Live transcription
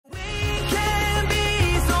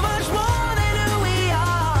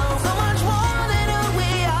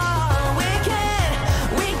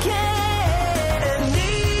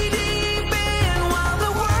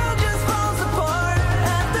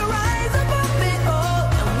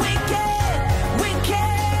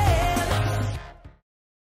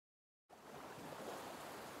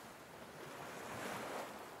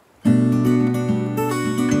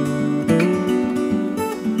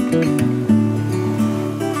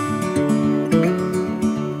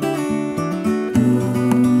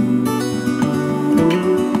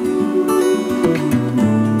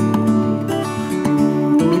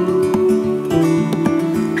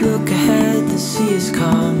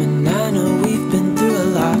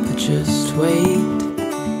wait.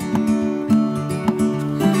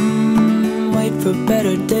 Wait for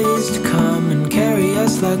better days to come and carry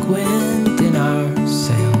us like wind in our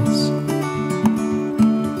sails.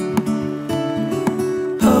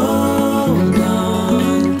 Hold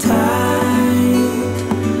on tight,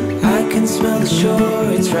 I can smell the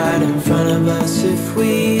shore, it's right in front of us if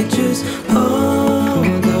we just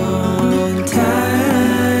hold on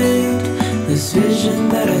tight. This vision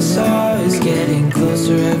that I saw is getting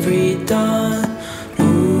closer every dawn.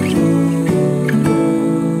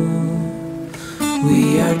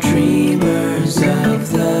 We are dreamers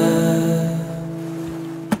of the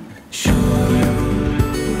shore.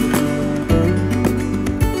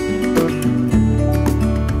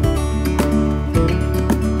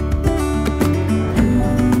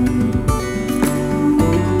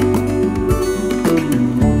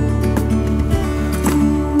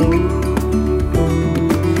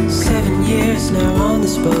 7 years now on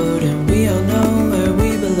this boat, and we all know where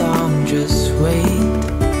we belong. Just wait.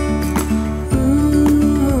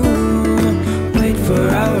 For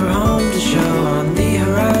our home to show on the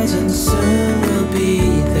horizon, soon we'll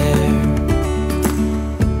be there.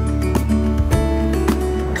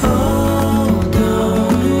 Hold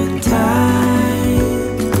on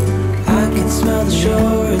tight, I can smell the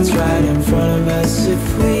shore, it's right in front of us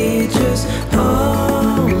if we just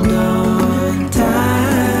hold on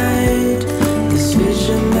tight. This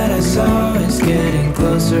vision that I saw is getting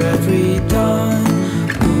closer every dawn.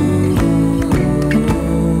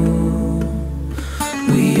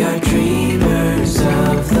 We are dreamers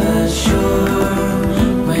of the shore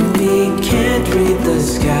when we can't read the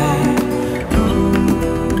sky.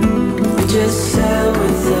 We just sail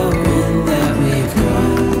with the wind that we've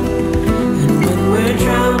got, and when we're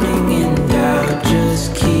drowning in doubt,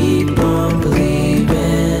 just keep on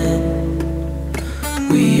believing.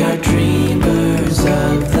 We are dreamers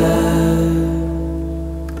of the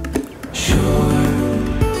shore.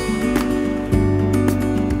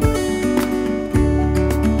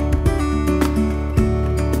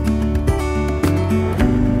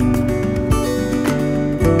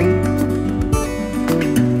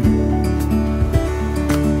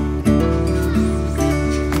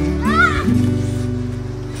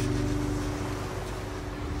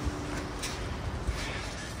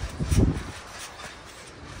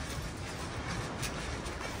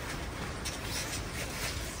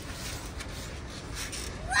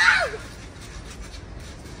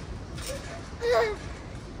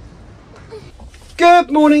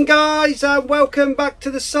 Good morning guys, and welcome back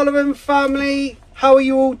to the Sullivan family. How are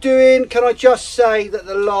you all doing? Can I just say that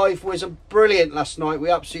the live was brilliant last night.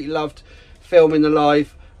 We absolutely loved filming the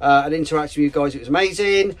live and interacting with you guys. It was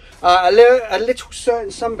amazing. A little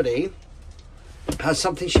certain somebody has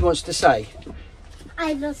something she wants to say.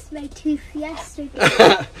 I lost my tooth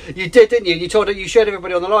yesterday. You did, didn't you? You showed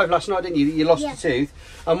everybody on the live last night, didn't you? You lost your tooth.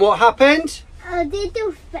 And what happened? The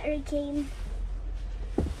tooth fairy came.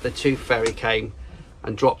 The tooth fairy came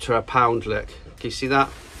and dropped her £1. Look, can you see that?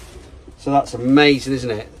 So that's amazing, isn't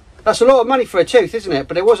it? That's a lot of money for a tooth, isn't it?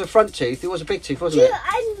 But it was a front tooth. It was a big tooth, wasn't it?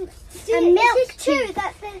 A milk tooth.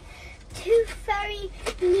 That the tooth fairy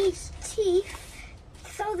needs teeth,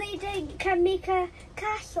 so they can make a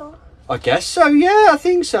castle. I guess so. Yeah, I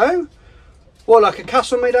think so. What, like a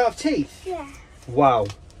castle made out of teeth? Yeah. Wow,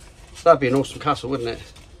 that'd be an awesome castle, wouldn't it?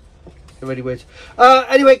 It really would.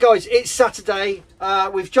 Anyway, guys, it's Saturday.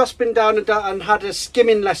 We've just been down and had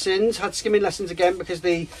skimming lessons. Had skimming lessons again because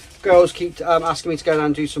the girls keep asking me to go down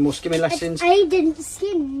and do some more skimming lessons. I didn't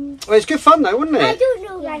skim. Well, it's good fun though, wasn't it? I don't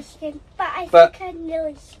know I skim, but I think I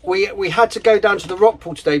know skim. We had to go down to the rock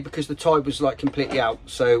pool today because the tide was like completely out,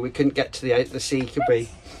 so we couldn't get to the sea. Could be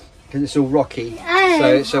because it's all rocky.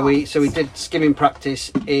 So we did skimming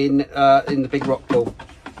practice in the big rock pool.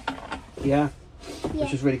 Yeah.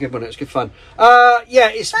 Which was really good, wasn't it? It was good fun. Yeah,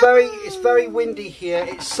 it's very windy here.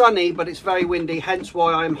 It's sunny, but it's very windy. Hence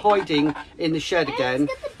why I'm hiding in the shed again.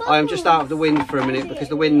 I am just out of the wind for a minute because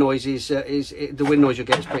the wind noise the wind noise you'll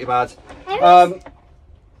get is pretty bad.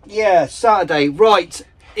 Yeah, Saturday. Right,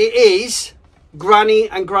 it is Granny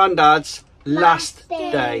and Grandad's last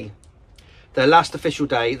day. Their last official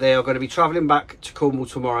day. They are going to be travelling back to Cornwall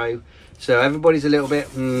tomorrow. So everybody's a little bit.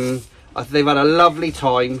 They've had a lovely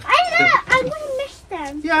time. I want to miss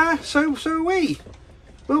them. Yeah, so are we.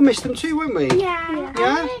 We'll miss them too, won't we? Yeah.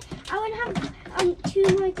 Yeah. I want to have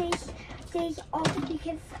 2 more days off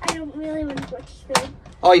because I don't really want to go to school.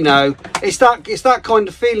 I know. It's that kind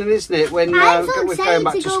of feeling, isn't it? When we're going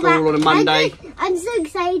back to school on a Monday. I'm so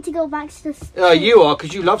excited to go back to school. Oh, you are,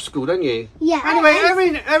 because you love school, don't you? Yeah. Anyway,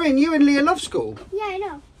 Erin, you and Leah love school. Yeah, I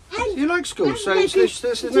know. You like school, so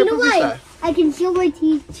there's no problems there. I can show my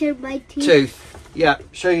teacher my tooth. Tooth. Yeah,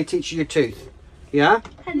 show your teacher your tooth. Yeah?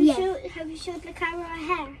 Have you showed the camera our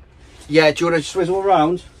hair? Yeah, do you want to swizzle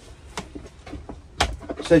around?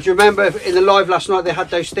 So do you remember in the live last night they had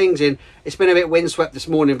those things in? It's been a bit windswept this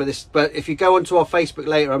morning, but if you go onto our Facebook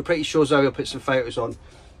later, I'm pretty sure Zoe will put some photos on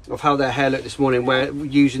of how their hair looked this morning. We're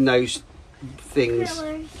using those things.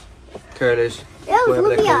 Curlers. It was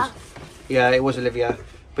Olivia. Yeah, it was Olivia.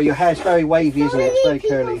 But your hair's very wavy, isn't it? It's very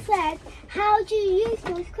curly. People said, how do you use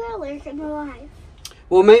those curlers in real life?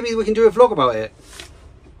 Well, maybe we can do a vlog about it.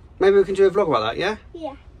 Maybe we can do a vlog about that, yeah?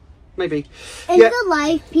 Yeah. Maybe. In the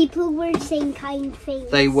live, people were saying kind things.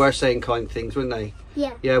 They were saying kind things, weren't they?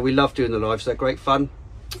 Yeah. Yeah, we love doing the lives. They're great fun.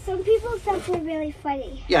 Some people said we're really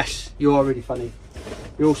funny. Yes, you are really funny.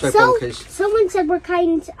 You're also bonkers. Someone said we're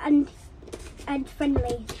kind and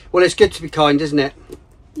friendly. Well, it's good to be kind, isn't it?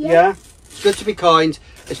 Yeah. It's good to be kind.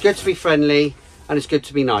 It's good to be friendly, and it's good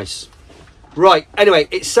to be nice. Right. Anyway,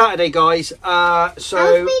 it's Saturday, guys. So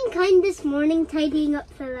I've been kind this morning, tidying up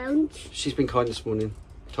the lounge. She's been kind this morning,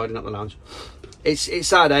 tidying up the lounge. It's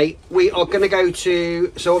Saturday. We are going to go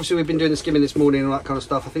to. So obviously we've been doing the skimming this morning and all that kind of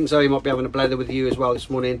stuff. I think Zoe might be having a blather with you as well this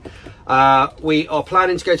morning. We are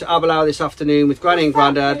planning to go to 𝙵𝚃𝙼𝙼 this afternoon with Granny and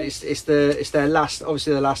Grandad. It's their last,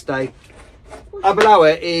 obviously their last day.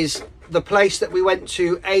 𝙵𝚃𝙼𝙼 is the place that we went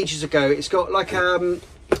to ages ago. It's got like a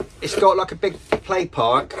big play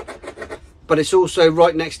park, but it's also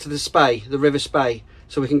right next to the 𝚲𝚃, the River 𝚲𝚃,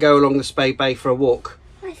 so we can go along the 𝚲𝚃 Bay for a walk.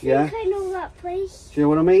 I think I know that place. Do you know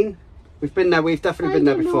what I mean? We've been there. We've definitely been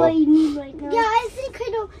there before. I don't know what you mean right now. Yeah, I think I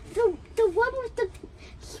know the one with the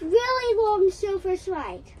really long silver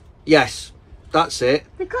slide. Yes, that's it.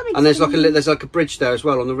 And there's like a bridge there as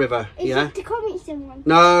well on the river. Is it the Covington one?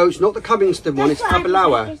 No, it's not the Covington one. It's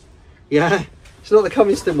𝙵𝚃𝙼𝙼. Yeah, it's not the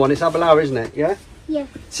Covington one. It's 𝙵𝚃𝙼𝙼, isn't it? Yeah. Yeah.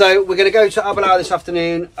 So we're going to go to 𝙵𝚃𝙼𝙼 this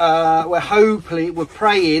afternoon. We're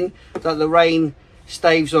praying that the rain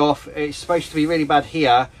staves off. It's supposed to be really bad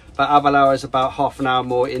here, but 𝙵𝚃𝙼𝙼 is about half an hour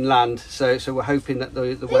more inland. So we're hoping that the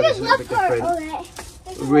weather's a little bit different.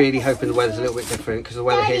 Really hoping the weather's a little bit different, because the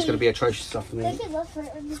weather here is going to be atrocious this afternoon.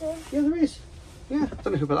 Yeah, there is. Yeah, I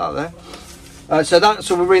don't know who put that there. So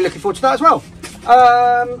we're really looking forward to that as well.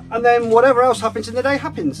 And then whatever else happens in the day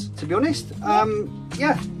happens, to be honest.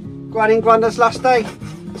 Yeah, Granny and Grandad's last day.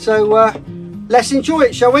 So let's enjoy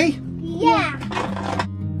it, shall we? Yeah.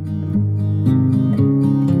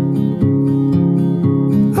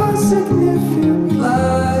 A significant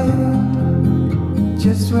light,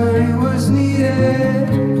 just where it was needed,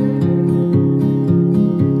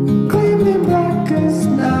 gleaming black as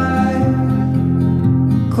night,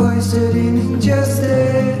 cloistered in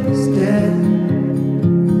injustice, dead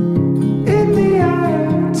in the eye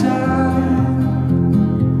of time.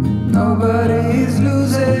 Nobody is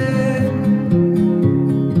losing,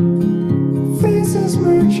 faces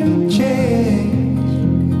merge and change,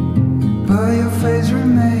 but your face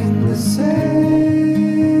remains the same.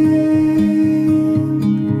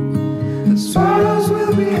 The swallows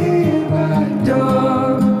will be here by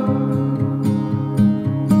dawn,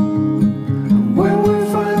 and when we're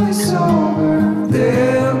finally sober,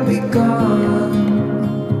 they'll be gone.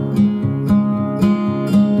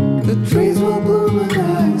 The trees will bloom and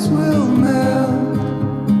ice will melt.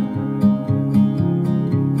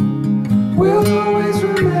 We'll always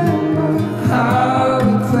remember how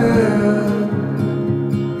it felt.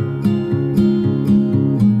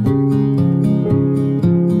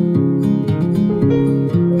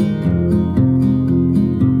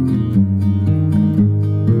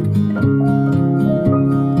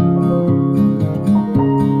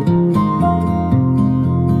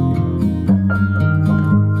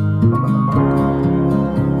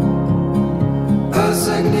 A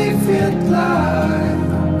significant light,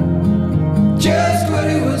 just what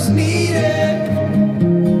it was needed,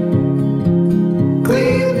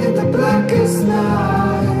 gleamed in the blackest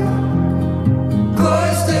night,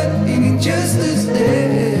 cloistered in injustice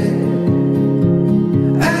dead,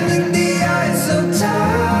 and in the eyes of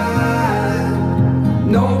time,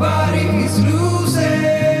 nobody's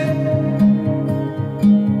losing.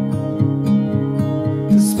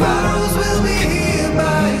 The sparrows will be here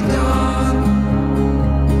by dawn,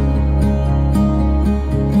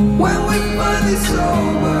 when we finally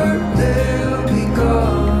sober, they'll be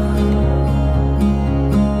gone.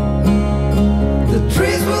 The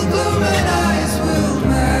trees will bloom and ice will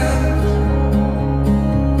melt.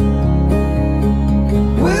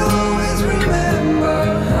 We'll always remember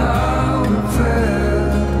how it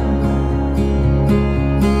felt.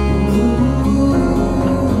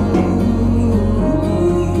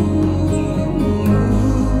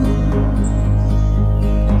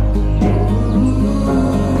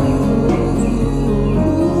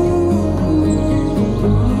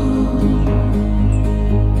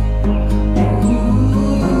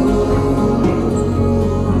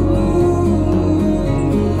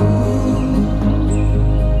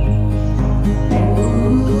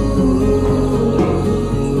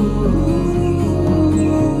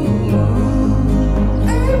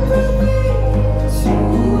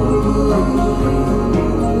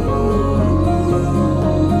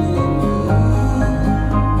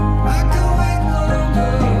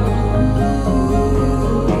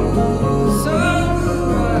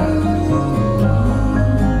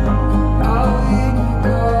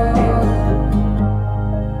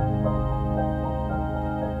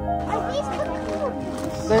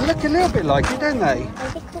 They look a little bit like it, don't they?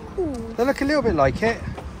 They look a little bit like it.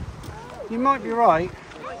 You might be right.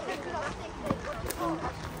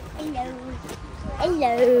 Hello.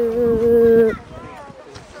 Hello.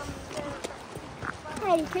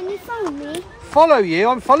 Hey, can you follow me? Follow you?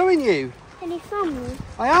 I'm following you. Can you follow me?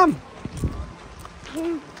 I am.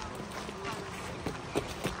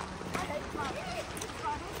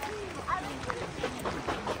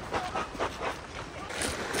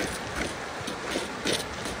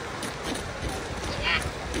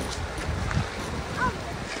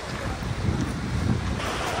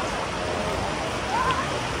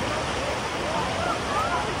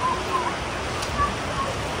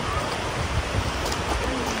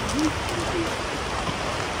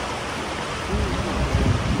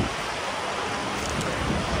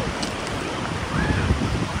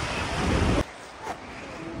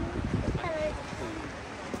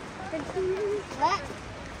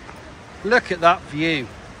 Look at that view.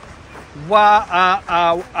 Wow,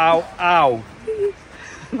 ow, ow, ow.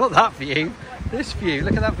 Not that view, this view.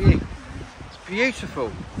 Look at that view. It's beautiful.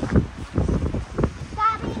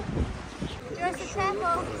 Daddy, you're so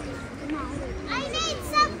careful. I need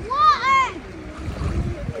some water.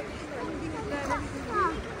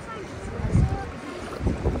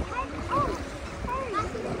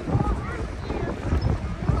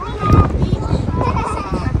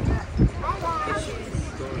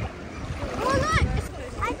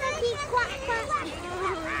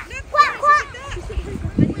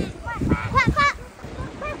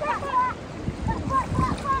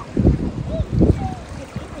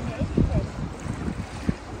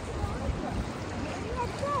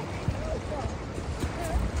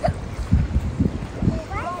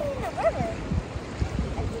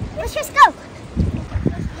 Let's just go.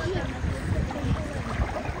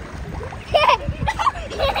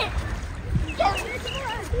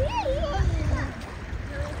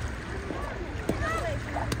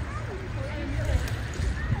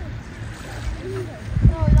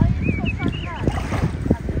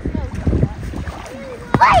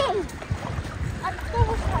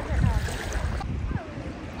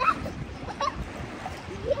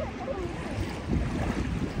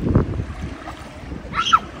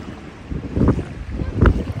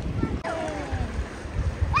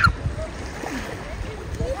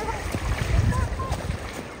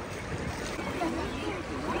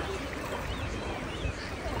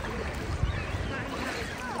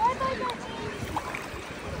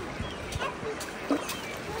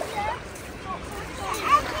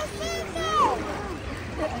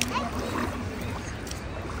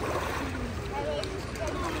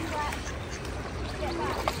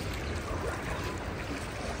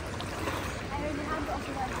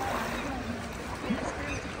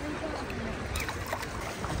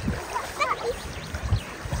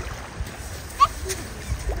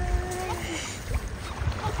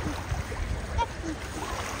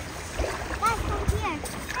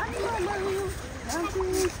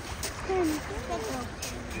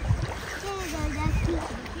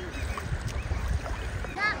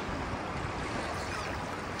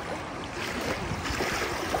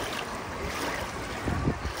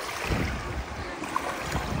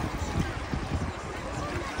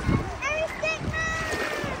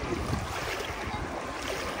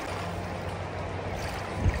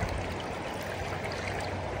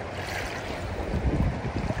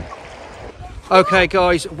 Okay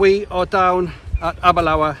guys, we are down at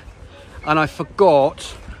𝚵𝚃 and I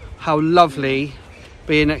forgot how lovely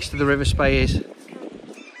being next to the River 𝚲𝚃 is.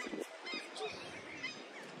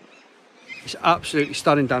 It's absolutely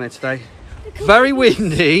stunning down here today. Very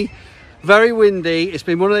windy, very windy. It's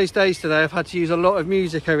been one of those days today I've had to use a lot of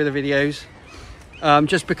music over the videos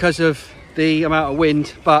just because of the amount of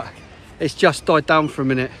wind, but it's just died down for a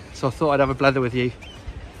minute, so I thought I'd have a blether with you.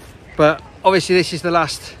 But obviously this is the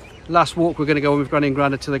last walk we're going to go on with Granny and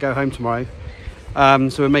Grandad till they go home tomorrow,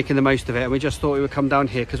 so we're making the most of it, and we just thought we would come down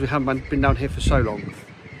here because we haven't been down here for so long,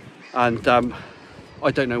 and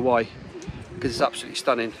I don't know why, because it's absolutely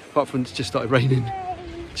stunning, apart from it's just started raining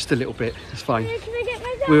just a little bit. It's fine. Can I get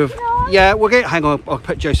my jacket on? Yeah, we'll get, hang on, I'll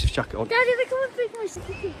put Joseph's jacket on. Daddy, look how big my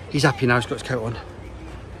stick is. He's happy now, he's got his coat on.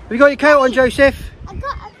 Have you got your coat on, Joseph? I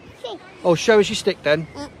got a fish. Oh, show us your stick then.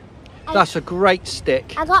 That's a great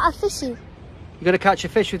stick. I got a fishy. You're going to catch a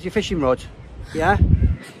fish with your fishing rod? Yeah?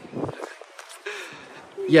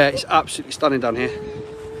 Yeah, it's absolutely stunning down here.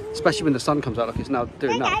 Especially when the sun comes out like it's now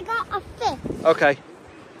doing now. I got a fish. Okay.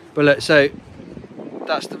 But look, so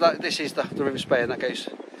this is the River 𝚲𝚃, and that goes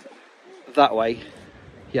that way.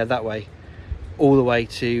 Yeah, that way. All the way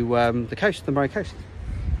to the coast, the Moray coast.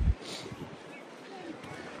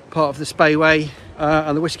 Part of the Spey Way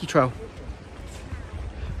and the Whiskey Trail.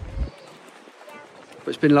 But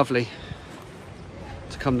it's been lovely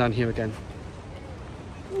to come down here again.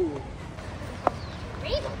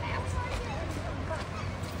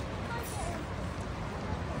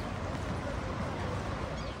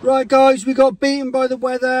 Right guys, we got beaten by the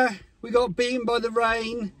weather, we got beaten by the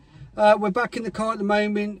rain. We're back in the car at the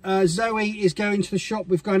moment. Zoe is going to the shop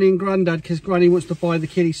with Granny and Grandad because Granny wants to buy the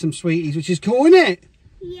kiddies some sweeties, which is cool, isn't it?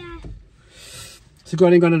 Yeah. So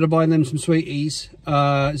Granny and Grandad are buying them some sweeties.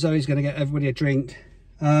 Zoe's going to get everybody a drink.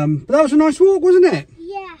 But that was a nice walk, wasn't it?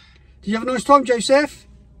 Yeah. Did you have a nice time, Joseph?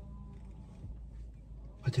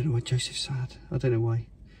 I don't know why Joseph's sad. I don't know why.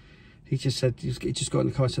 He just said, he just got in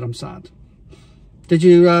the car and said, I'm sad. Did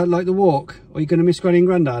you like the walk? Or are you going to miss Granny and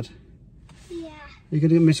Grandad? Yeah. You're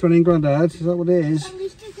going to miss Granny and Grandad? Is that what it is? At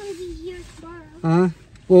least they're going to be here tomorrow.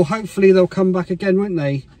 Well, hopefully they'll come back again, won't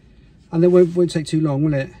they? And it won't take too long,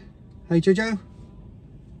 will it? Hey, Jojo?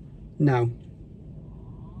 No.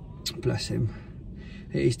 Bless him.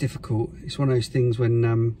 It is difficult. It's one of those things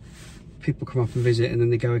when people come up and visit and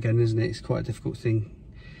then they go again, isn't it? It's quite a difficult thing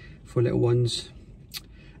for little ones.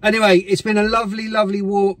 Anyway, it's been a lovely, lovely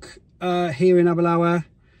walk here in 𝚵𝚃𝙼𝙼.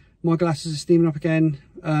 My glasses are steaming up again.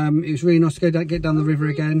 It was really nice to get down the river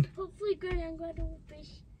again. Hopefully Granny and Grandad will be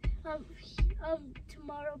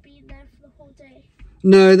tomorrow be there for the whole day.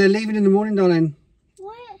 No, they're leaving in the morning, darling.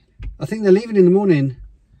 What? I think they're leaving in the morning.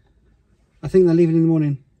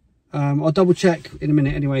 I'll double check in a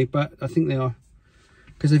minute anyway, but I think they are.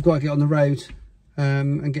 Because they've got to get on the road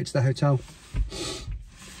and get to the hotel.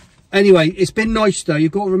 Anyway, it's been nice though.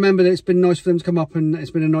 You've got to remember that it's been nice for them to come up and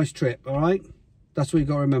it's been a nice trip, all right? That's what you've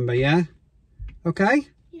got to remember, yeah? Okay?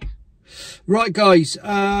 Yeah. Right, guys.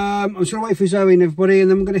 I'm just going to wait for Zoe and everybody and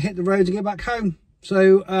then we're going to hit the road and get back home.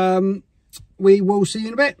 So, we will see you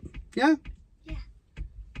in a bit, yeah?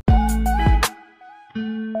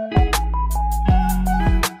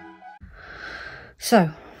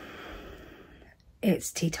 So,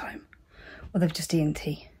 it's tea time. Well, they've just eaten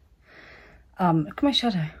tea. Look at my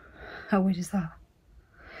shadow. How weird is that?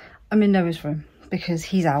 I'm in Noah's room because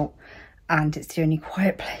he's out and it's the only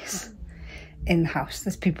quiet place in the house.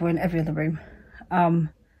 There's people in every other room. I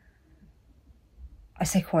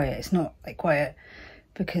say quiet, it's not like quiet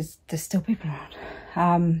because there's still people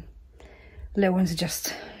around. Little ones are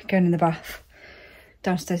just going in the bath.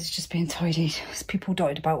 Downstairs is just being tidied. There's people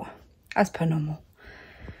dotted about, as per normal,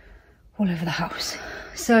 all over the house.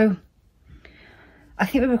 So I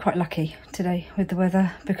think we were quite lucky today with the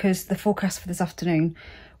weather because the forecast for this afternoon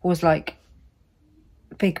was like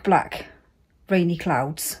big black rainy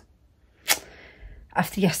clouds.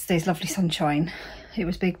 After yesterday's lovely sunshine, it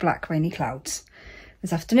was big black rainy clouds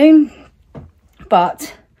this afternoon,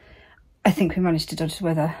 but I think we managed to dodge the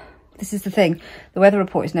weather. This is the thing, the weather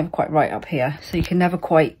report is never quite right up here, so you can never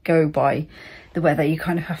quite go by the weather. You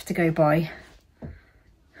kind of have to go by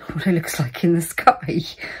what it looks like in the sky,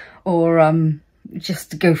 or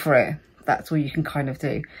just go for it. That's all you can kind of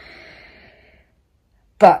do.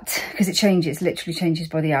 But because it changes, literally changes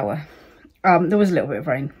by the hour. There was a little bit of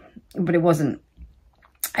rain, but it wasn't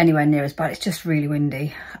anywhere near as bad. It's just really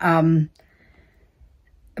windy. But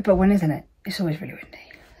when isn't it? It's always really windy.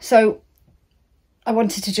 So I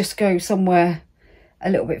wanted to just go somewhere a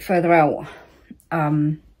little bit further out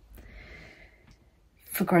for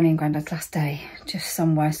Granny and Grandad's last day. Just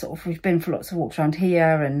somewhere sort of, we've been for lots of walks around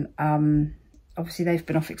here and obviously they've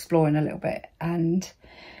been off exploring a little bit and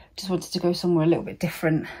just wanted to go somewhere a little bit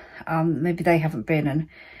different. Maybe they haven't been and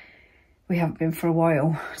we haven't been for a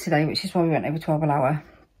while today, which is why we went over to 𝚵𝚃𝙼𝙼.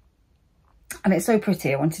 And it's so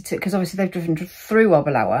pretty. I wanted to, because obviously they've driven through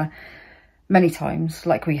𝚵𝚃𝙼𝙼 many times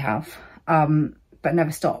like we have, but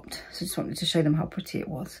never stopped. So just wanted to show them how pretty it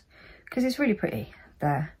was because it's really pretty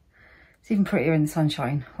there. It's even prettier in the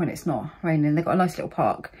sunshine when it's not raining. They've got a nice little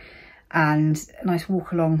park and a nice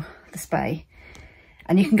walk along the 𝚘.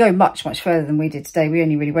 And you can go much, much further than we did today. We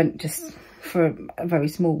only really went just for a very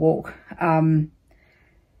small walk.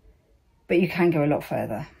 But you can go a lot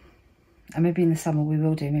further. And maybe in the summer we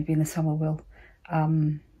will do. Maybe in the summer we'll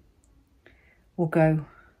go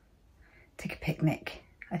take a picnic,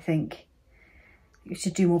 I think. We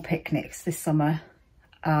should do more picnics this summer.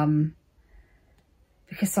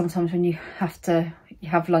 Because sometimes when you have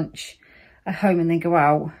lunch at home and then go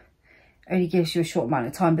out, it only gives you a short amount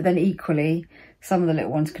of time. But then equally, some of the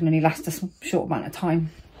little ones can only last a short amount of time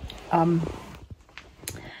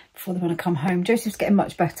before they want to come home. Joseph's getting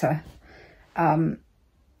much better. And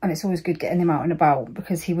it's always good getting him out and about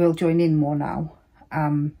because he will join in more now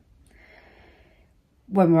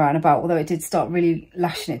when we're out and about. Although it did start really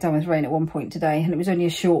lashing it down with rain at one point today and it was only a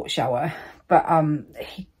short shower. But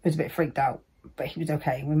he was a bit freaked out, but he was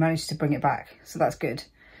okay. We managed to bring it back, so that's good.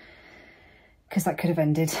 because that could have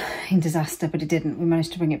ended in disaster, but it didn't. We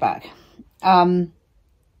managed to bring it back. I've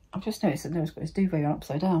just noticed that Noah's got his duvet on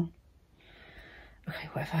upside down. Okay,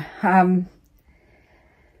 whatever.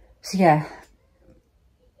 So yeah,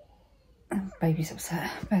 baby's upset.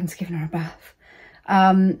 Ben's giving her a bath.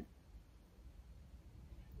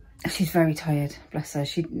 She's very tired, bless her.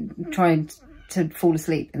 She tried to fall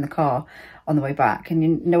asleep in the car on the way back, and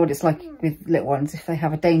you know what it's like with little ones. If they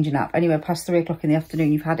have a danger nap anywhere past 3 o'clock in the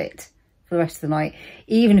afternoon, you've had it for the rest of the night.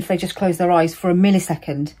 Even if they just close their eyes for a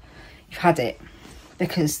millisecond, you've had it,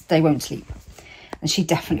 because they won't sleep. And she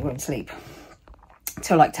definitely won't sleep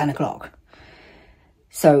till like 10 o'clock.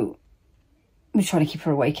 So we're trying to keep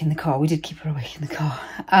her awake in the car. We did keep her awake in the car.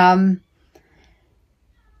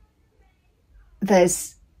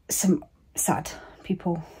 There's some sad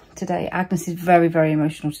people today. Agnes is very, very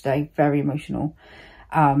emotional today. Very emotional.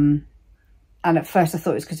 And at first I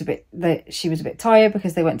thought it was because she was a bit tired,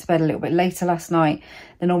 because they went to bed a little bit later last night.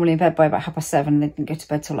 They're normally in bed by about 7:30, and they didn't go to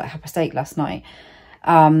bed till like 8:30 last night.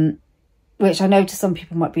 Which I know to some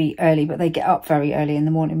people might be early, but they get up very early in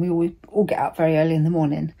the morning. We all get up very early in the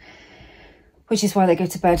morning, which is why they go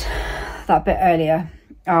to bed that bit earlier.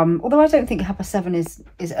 Although I don't think 7:30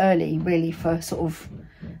 is early really for sort of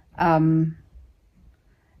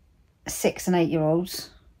 6 and 8 year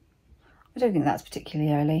olds. I don't think that's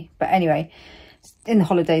particularly early, but anyway, in the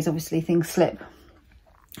holidays obviously things slip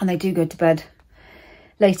and they do go to bed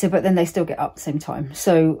later, but then they still get up at the same time.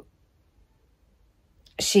 So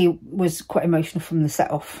she was quite emotional from the set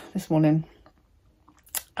off this morning,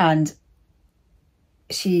 and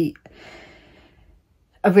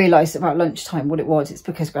I realised about lunchtime what it was. It's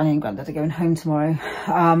because Granny and Grandad are going home tomorrow.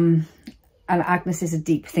 And Agnes is a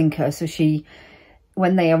deep thinker. So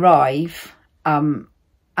when they arrive,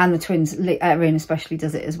 and the twins, Erin especially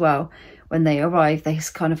does it as well. When they arrive, they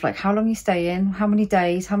kind of like, how long are you staying? How many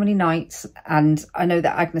days? How many nights? And I know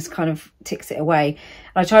that Agnes kind of ticks it away.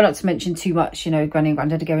 And I try not to mention too much, you know, Granny and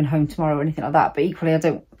Grandad are going home tomorrow or anything like that. But equally, I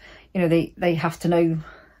don't, you know, they have to know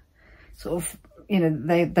sort of, you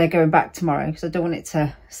know, they're going back tomorrow, so I don't want it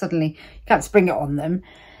to suddenly, you can't spring it on them.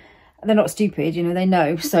 They're not stupid, you know, they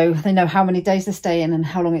know. So they know how many days they're staying and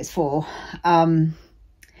how long it's for.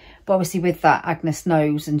 But obviously with that, Agnes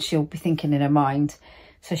knows, and she'll be thinking in her mind.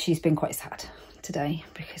 So she's been quite sad today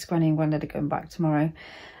because Granny and Grandad are going back tomorrow.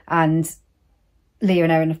 And Leah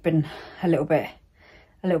and Erin have been a little bit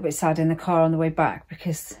sad in the car on the way back,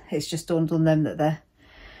 because it's just dawned on them that they're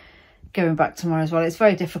going back tomorrow as well. It's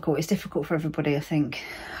very difficult. It's difficult for everybody, I think.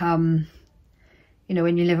 You know,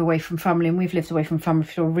 when you live away from family, and we've lived away from family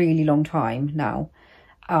for a really long time now.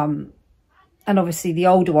 And obviously the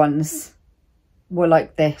older ones were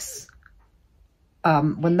like this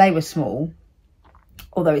when they were small,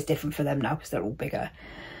 although it's different for them now because they're all bigger.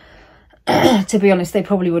 To be honest, they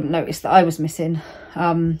probably wouldn't notice that I was missing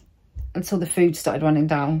until the food started running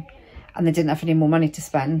down and they didn't have any more money to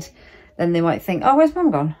spend. Then they might think, oh, where's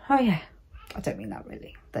Mum gone? Oh yeah. I don't mean that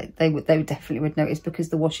really. They definitely would notice, because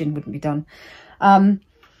the washing wouldn't be done.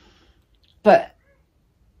 But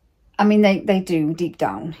I mean, they do deep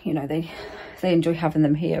down, you know, they enjoy having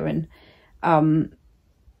them here, and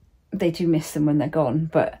they do miss them when they're gone,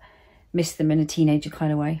 but miss them in a teenager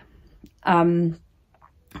kind of way.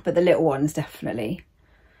 But the little ones definitely.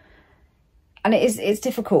 And it's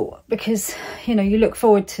difficult because, you know, you look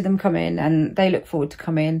forward to them coming and they look forward to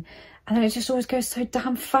coming, and then it just always goes so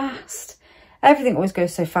damn fast. Everything always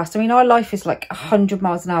goes so fast. I mean, our life is like 100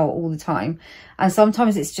 miles an hour all the time, and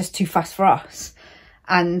sometimes it's just too fast for us.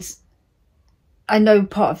 And I know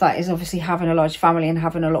part of that is obviously having a large family and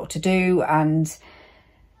having a lot to do,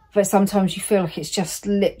 but sometimes you feel like it's just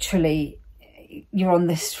literally, you're on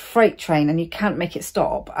this freight train and you can't make it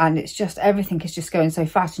stop, and it's just, everything is just going so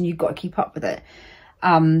fast and you've got to keep up with it.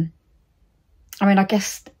 I mean, I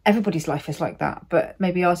guess everybody's life is like that, but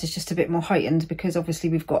maybe ours is just a bit more heightened because obviously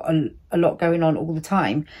we've got a lot going on all the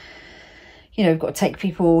time. You know, we've got to take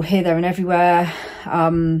people here, there and everywhere.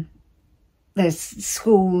 There's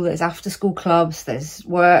school, there's after school clubs, there's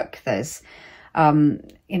work, there's,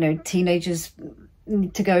 you know, teenagers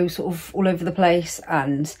need to go sort of all over the place,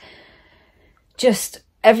 and just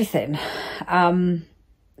everything. Trying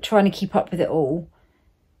to keep up with it all.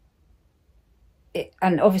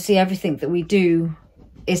 And obviously everything that we do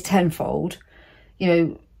is tenfold. You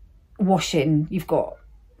know, washing, you've got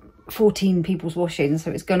 14 people's washing,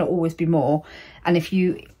 so it's going to always be more. And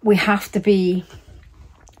we have to be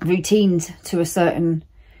routined to a certain,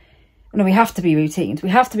 no, we have to be routined. We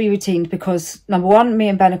have to be routined because, number one, me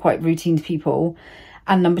and Ben are quite routined people,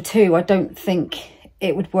 and number two, I don't think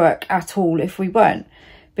it would work at all if we weren't,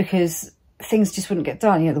 because things just wouldn't get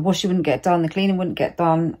done. You know, the washing wouldn't get done, the cleaning wouldn't get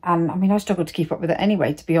done. And I mean, I struggled to keep up with it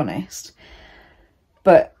anyway, to be honest.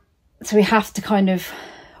 But so we have to kind of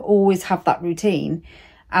always have that routine.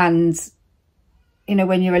 And, you know,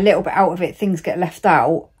 when you're a little bit out of it, things get left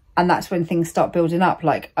out. And that's when things start building up.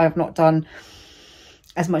 Like, I've not done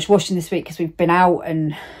as much washing this week because we've been out,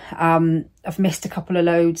 and I've missed a couple of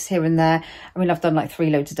loads here and there. I mean, I've done like 3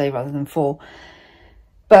 loads a day rather than 4.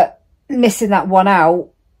 But missing that one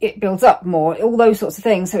out, it builds up more, all those sorts of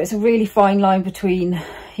things. So it's a really fine line between,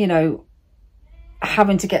 you know,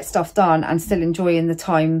 having to get stuff done and still enjoying the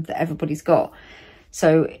time that everybody's got.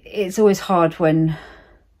 So it's always hard when,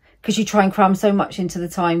 because you try and cram so much into the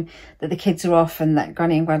time that the kids are off and that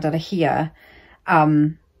Granny and Grandad are here.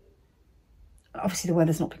 Obviously the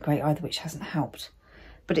weather's not been great either, which hasn't helped.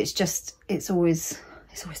 But it's just, it's always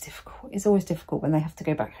difficult. It's always difficult when they have to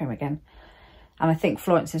go back home again. And I think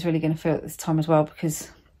Florence is really going to feel it this time as well, because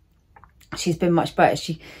she's been much better.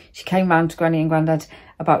 She came round to Granny and Grandad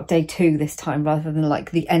about day 2 this time, rather than like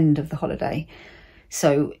the end of the holiday.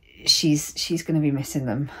 So she's going to be missing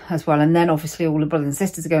them as well. And then obviously all the brothers and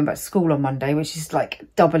sisters are going back to school on Monday, which is like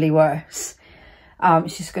doubly worse.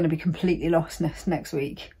 She's going to be completely lost next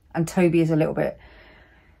week. And Toby is a little bit,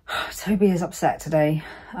 Toby is upset today.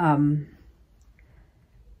 And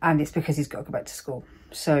it's because he's got to go back to school.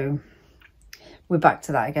 So we're back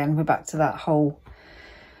to that again. We're back to that whole,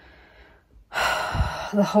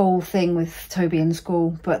 the whole thing with Toby in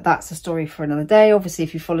school. But that's a story for another day. Obviously,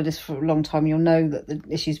 if you followed us for a long time, you'll know that the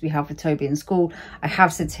issues we have with Toby in school. I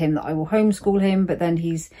have said to him that I will homeschool him, but then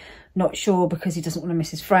he's not sure because he doesn't want to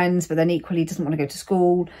miss his friends, but then equally doesn't want to go to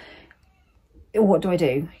school. What do I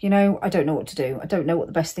do? You know, I don't know what to do. I don't know what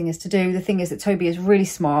the best thing is to do. The thing is that Toby is really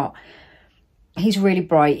smart. He's really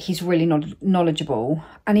bright. He's really knowledgeable,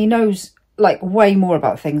 and he knows like way more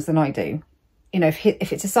about things than I do. You know,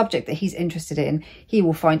 if it's a subject that he's interested in, he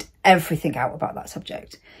will find everything out about that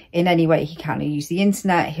subject in any way he can. He'll use the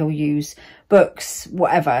internet, he'll use books,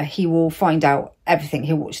 whatever. He will find out everything.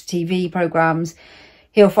 He'll watch TV programs.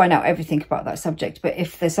 He'll find out everything about that subject. But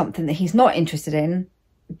if there's something that he's not interested in,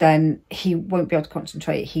 then he won't be able to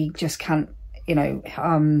concentrate. He just can't, you know,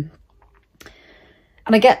 and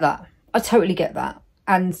I get that. I totally get that.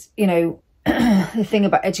 And, you know, the thing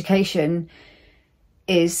about education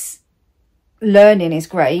is learning is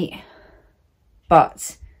great,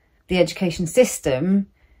 but the education system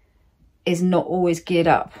is not always geared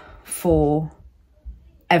up for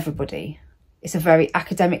everybody. It's a very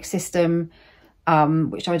academic system,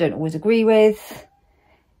 which I don't always agree with.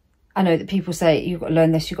 I know that people say you've got to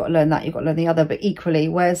learn this, you've got to learn that, you've got to learn the other, but equally,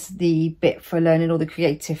 where's the bit for learning all the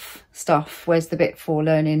creative stuff? Where's the bit for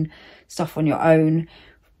learning stuff on your own?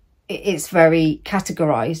 It's very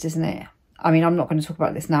categorised, isn't it? I mean, I'm not going to talk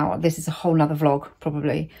about this now. This is a whole nother vlog,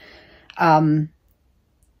 probably. In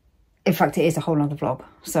fact, it is a whole nother vlog.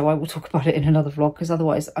 So I will talk about it in another vlog, because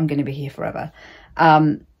otherwise I'm going to be here forever.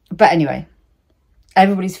 But anyway,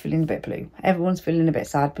 everybody's feeling a bit blue. Everyone's feeling a bit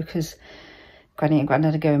sad because Granny and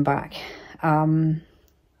Grandad are going back.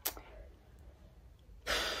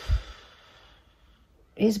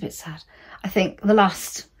 It is a bit sad. I think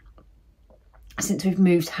since we've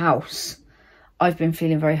moved house, I've been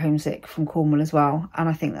feeling very homesick from Cornwall as well. And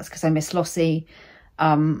I think that's because I miss Lossie.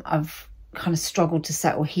 I've kind of struggled to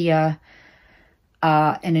settle here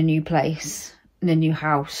in a new place, in a new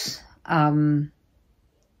house. And,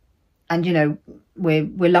 you know,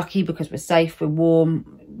 we're lucky because we're safe, we're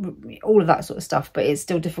warm, all of that sort of stuff. But it's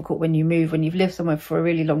still difficult when you move, when you've lived somewhere for a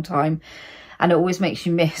really long time. And it always makes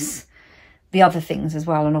you miss the other things as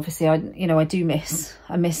well. And obviously, I miss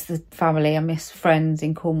the family, I miss friends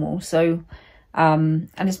in Cornwall. So, and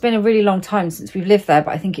it's been a really long time since we've lived there,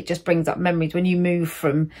 but I think it just brings up memories when you move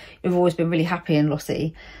from, you've always been really happy in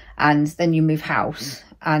Lossie, and then you move house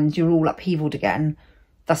and you're all upheavaled again.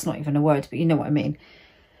 That's not even a word, but you know what I mean.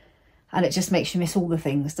 And it just makes you miss all the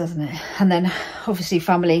things, doesn't it? And then obviously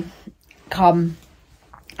family come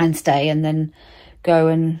and stay and then go,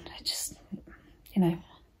 and it just, you know,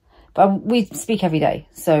 but we speak every day.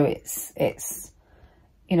 So it's,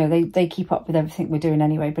 you know, they keep up with everything we're doing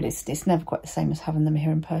anyway, but it's never quite the same as having them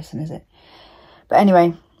here in person, is it? But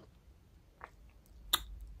anyway,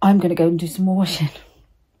 I'm going to go and do some more washing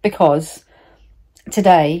because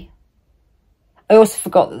today I also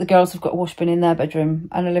forgot that the girls have got a wash bin in their bedroom,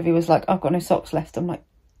 and Olivia was like, I've got no socks left. I'm like,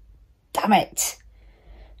 damn it.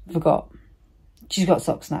 I forgot. She's got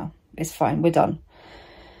socks now. It's fine. We're done.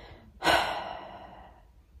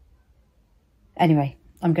 Anyway,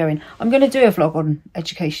 I'm going to do a vlog on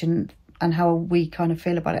education and how we kind of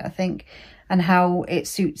feel about it, I think, and how it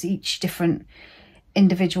suits each different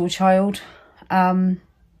individual child.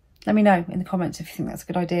 Let me know in the comments if you think that's a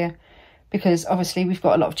good idea, because obviously we've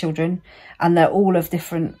got a lot of children and they're all of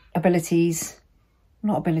different abilities.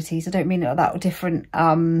 Not abilities, I don't mean it like that, or different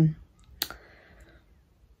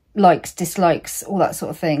likes, dislikes, all that sort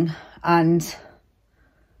of thing. And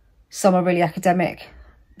some are really academic,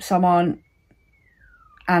 some aren't.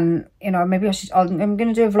 And, you know, maybe I'm going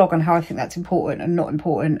to do a vlog on how I think that's important and not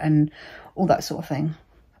important and all that sort of thing.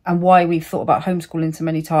 And why we've thought about homeschooling so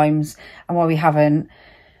many times and why we haven't.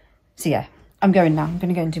 So yeah, I'm going now. I'm going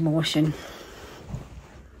to go and do my washing.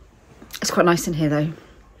 It's quite nice in here though.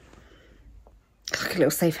 It's like a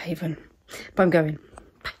little safe haven. But I'm going.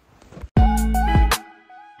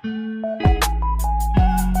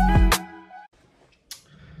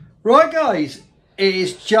 Right guys, it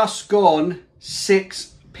is just gone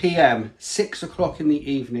 6 p.m, 6 o'clock in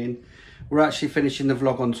the evening. We're actually finishing the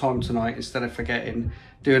vlog on time tonight instead of forgetting,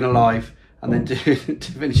 doing a live and then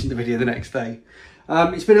finishing the video the next day.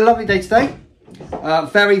 It's been a lovely day today.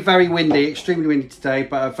 Very, very windy, extremely windy today,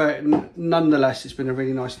 but nonetheless, it's been a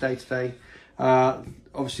really nice day today.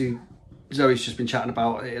 Obviously, Zoe's just been chatting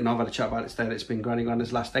about it and I've had a chat about it today. That it's been Granny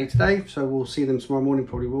Granda's last day today, so we'll see them tomorrow morning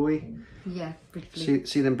probably, will we? Yeah, briefly.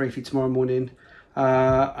 See them briefly tomorrow morning.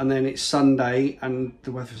 And then it's Sunday and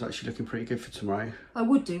the weather's actually looking pretty good for tomorrow. I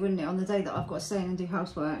would do, wouldn't it, on the day that I've got to stay in and do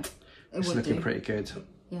housework. It's looking pretty good.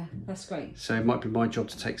 Yeah, that's great. So it might be my job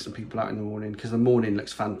to take some people out in the morning because the morning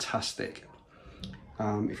looks fantastic.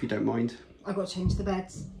 If you don't mind. I've got to change the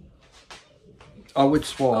beds. I would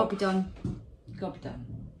swap. I'll be done. Gotta be done.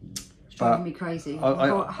 It's driving me crazy.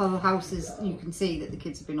 The whole house is, you can see that the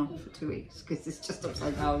kids have been off for 2 weeks because it's just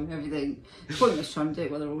upside down and everything. It's pointless trying to do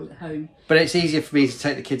it while they're all at home. But it's easier for me to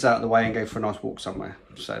take the kids out of the way and go for a nice walk somewhere.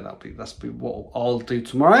 So that's what I'll do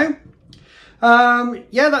tomorrow.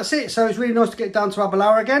 Yeah, that's it. So it's really nice to get down to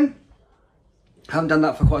𝚵𝚃𝙼𝚃 again. Haven't done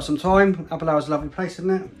that for quite some time. 𝚵𝚃𝙼𝙼 is a lovely place, isn't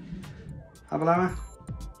it? 𝚵𝚃𝙼𝙼.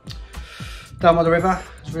 Down by the river.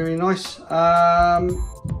 It's really nice.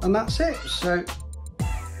 And that's it. So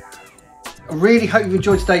I really hope you've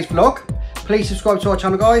enjoyed today's vlog. Please subscribe to our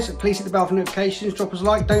channel, guys. Please hit the bell for notifications. Drop us a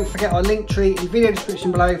like. Don't forget our link tree in the video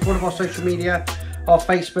description below for all of our social media, our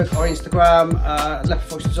Facebook, our Instagram, Leopard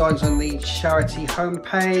Fox Designs and the charity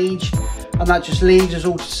homepage. And that just leaves us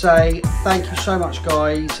all to say thank you so much,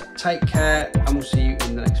 guys. Take care and we'll see you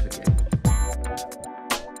in the next video.